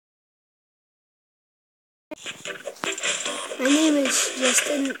My name is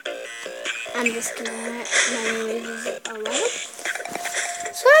Justin. I'm just kidding. My name is 11.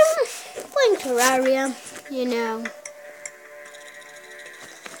 So I'm playing Terraria. You know,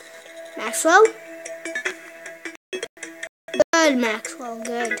 Maxwell. Good, Maxwell.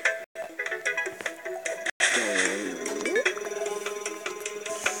 Good.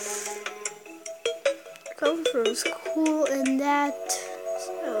 Cover was cool in that.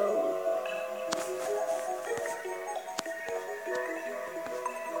 So.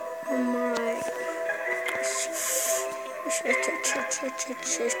 Oh my. Shit.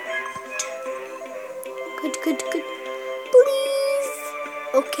 Good. Please.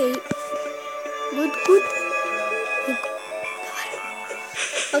 Okay. Good.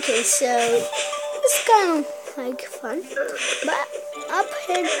 Okay, so it's kind of like fun, but I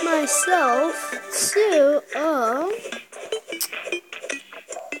paired myself to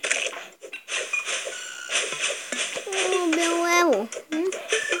level.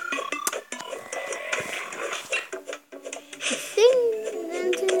 I think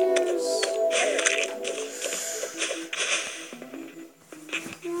that is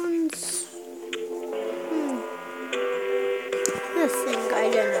once. I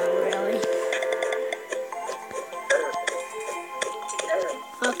don't know really.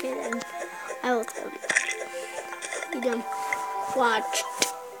 Okay then, I will tell you. You don't watch.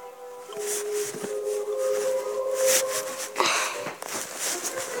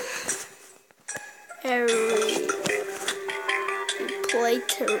 Play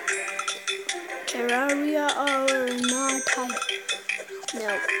Terraria or not? No,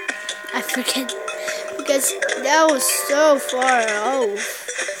 I forget because that was so far off.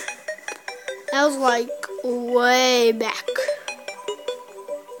 That was like way back.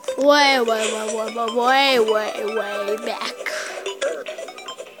 Way back.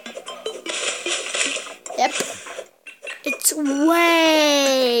 Yep. It's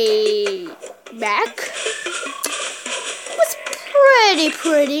way back. It's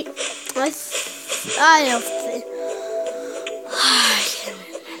pretty. I don't think. I can't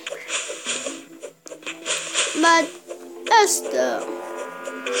remember. But that's the.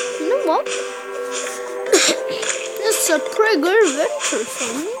 You know what? It's a pretty good adventure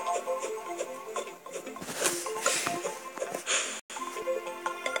for me.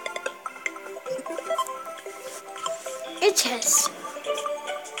 It has.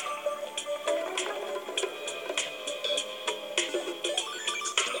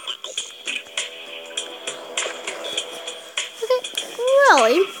 Okay,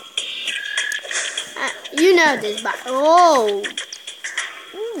 really? You know this, but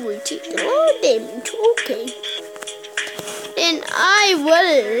we take the low damage. Okay. Then I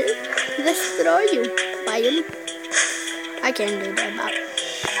will destroy you by him. I can't do that, but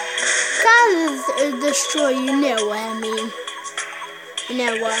can't destroy you. You know what I mean.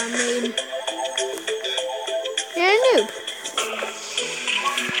 You're a noob.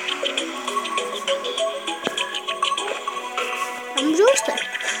 I'm Joseph.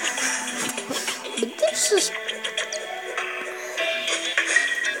 But this is.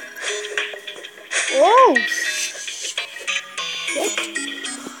 Oh! Shit.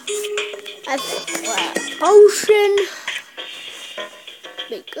 I think potion.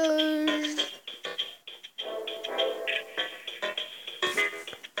 Because.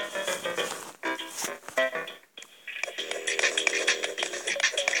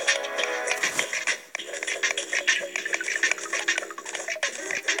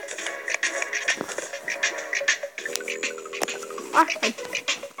 Awesome.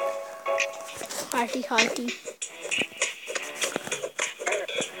 Hearty.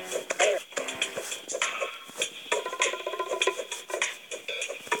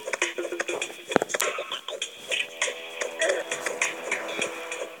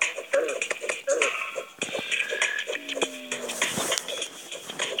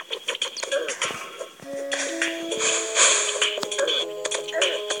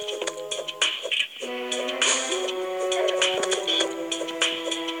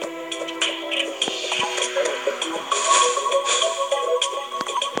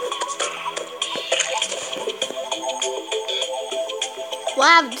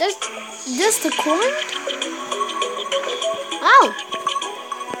 Wow, just a coin? Oh.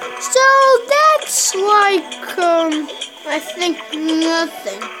 So that's like, I think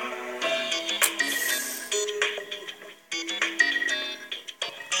nothing.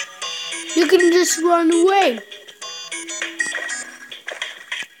 You can just run away.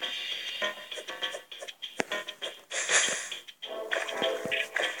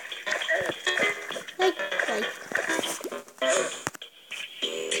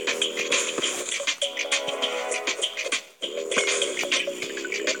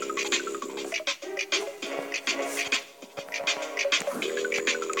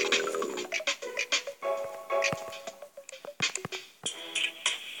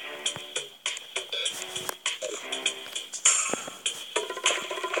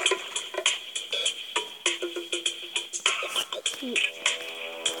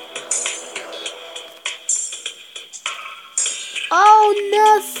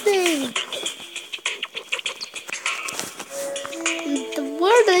 nothing. The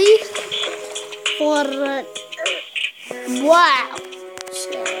worthy for wow.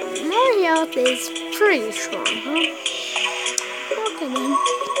 So my health is pretty strong, huh? Okay then.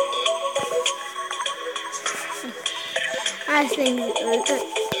 I think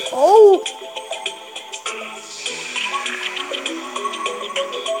oh.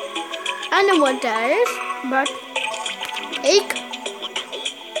 I know what that is, but take.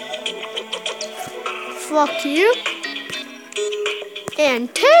 Fuck you.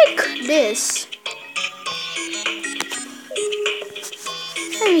 And take this.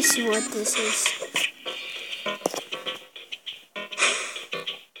 Let me see what this is.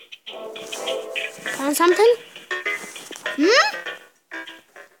 Found something?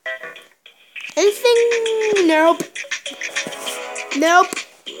 Anything? Nope. Nope.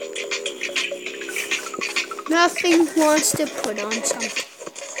 Nothing wants to put on something.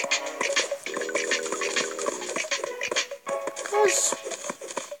 Cause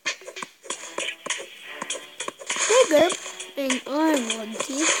bigger and I want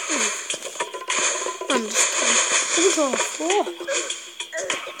it. I'm just kidding. Who's all for?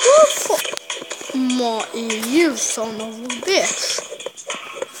 You son of a bitch.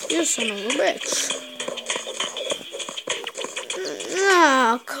 You son of a bitch.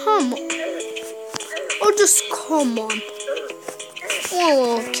 Ah, come on. Oh, just come on.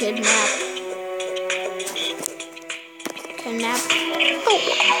 Oh, kidnap. Kidnap. Oh.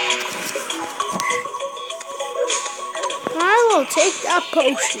 I will take that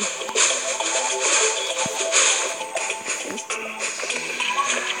potion.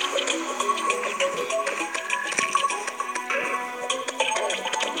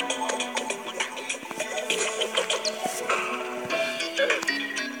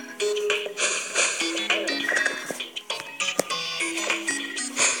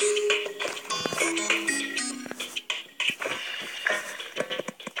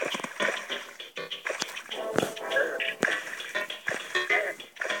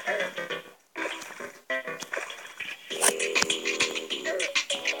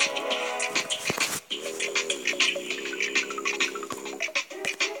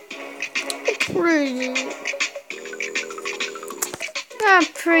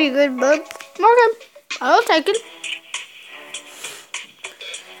 Pretty good, but okay, I'll take it.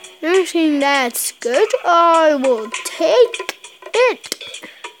 Anything that's good, I will take it.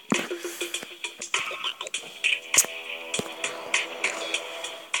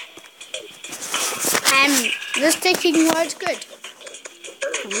 I'm just taking what's good.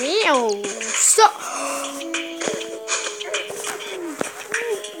 Meow. So.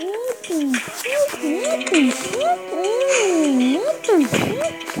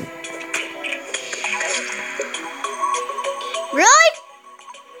 Really?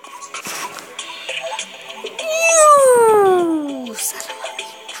 You son of a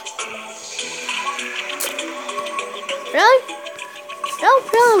bitch. Really? No,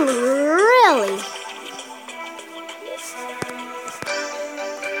 really?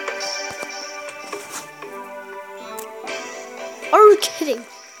 Are you kidding?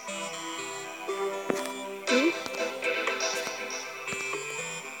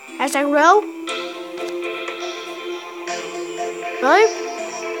 Hashtag real? Really?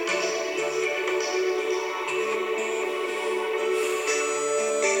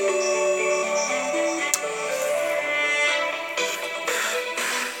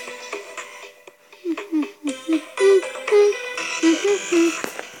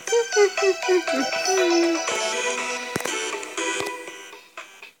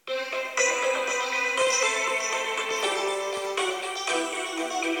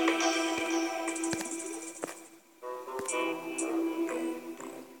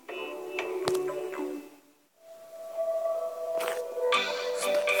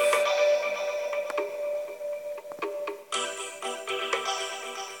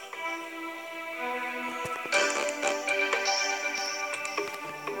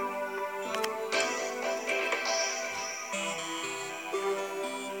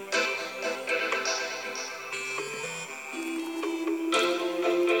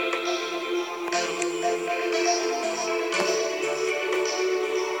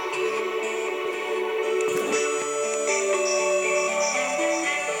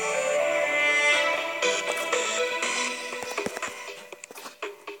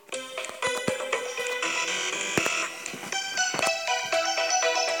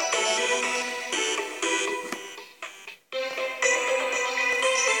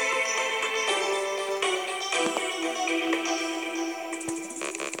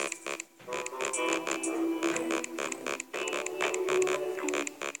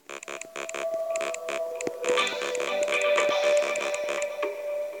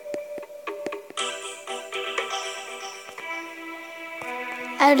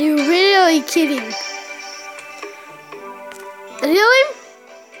 Are you really kidding? Really?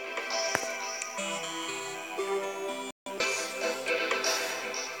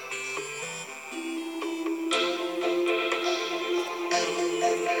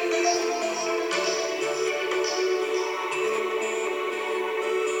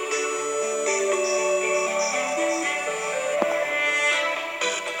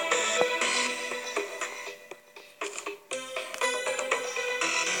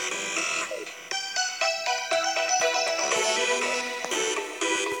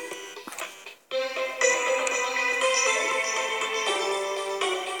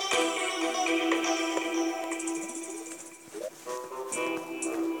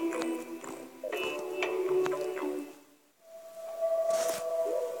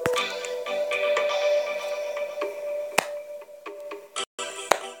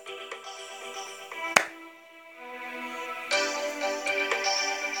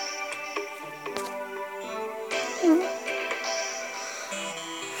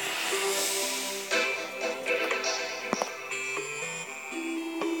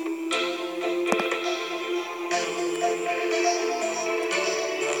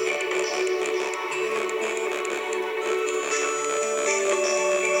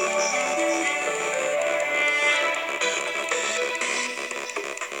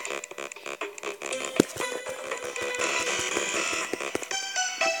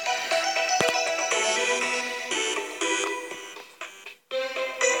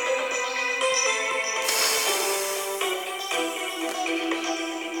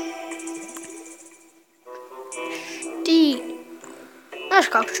 Znaš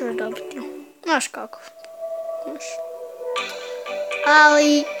kako ću dobiti? Znaš kako?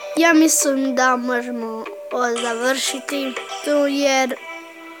 Ali ja mislim da možemo završiti tu jer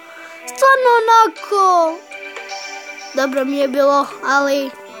stvarno onako dobro mi je bilo, ali